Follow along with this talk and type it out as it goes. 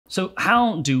So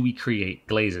how do we create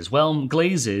glazes? Well,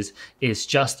 glazes is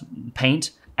just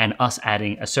paint and us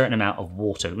adding a certain amount of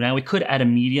water. Now we could add a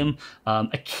medium.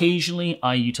 Occasionally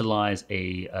I utilize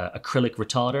a acrylic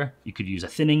retarder. You could use a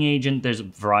thinning agent. There's a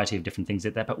variety of different things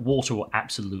like that, but water will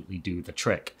absolutely do the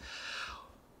trick.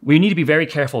 We need to be very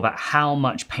careful about how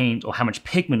much paint or how much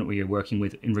pigment we are working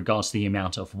with in regards to the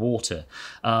amount of water.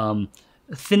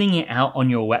 Thinning it out on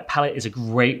your wet palette is a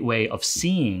great way of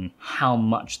seeing how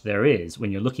much there is when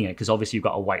you're looking at it, because obviously you've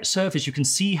got a white surface, you can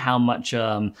see how much,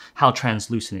 how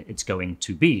translucent it's going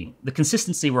to be. The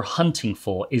consistency we're hunting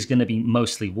for is going to be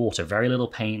mostly water, very little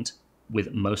paint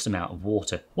with most amount of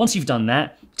water. Once you've done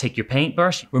that, take your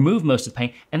paintbrush, remove most of the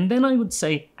paint, and then I would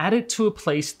say add it to a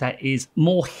place that is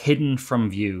more hidden from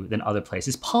view than other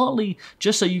places, partly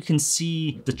just so you can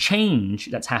see the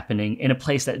change that's happening in a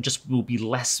place that just will be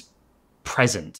less present.